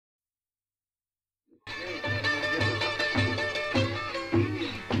I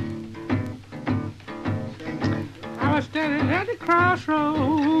was standing at the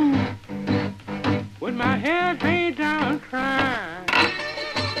crossroads with my head hanging down crying.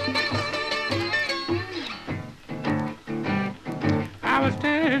 I was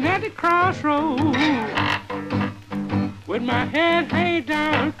standing at the crossroads with my head hanging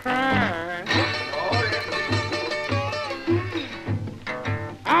down crying.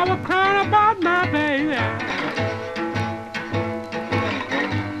 I was crying about my baby.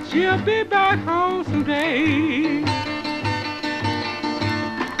 She'll be back home someday.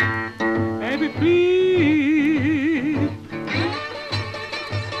 Baby, please.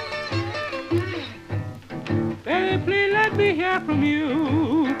 Baby, please let me hear from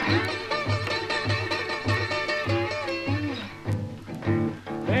you.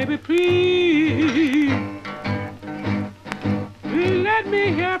 Baby, please. Please let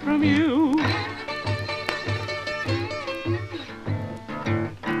me hear from you.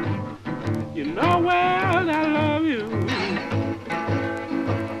 You know well I love you.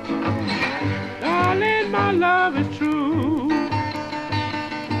 Darling, my love is true.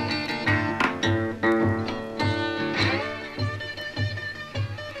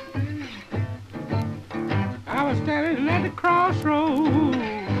 I was standing at the crossroads.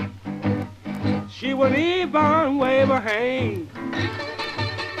 She wouldn't even wave her hand.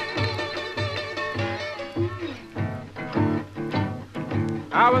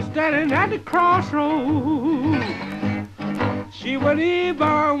 I was standing at the crossroads. She wouldn't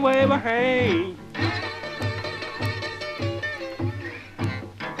even wave her hand.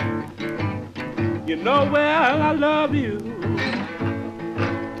 You know well I love you.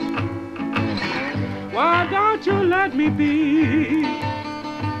 Why don't you let me be?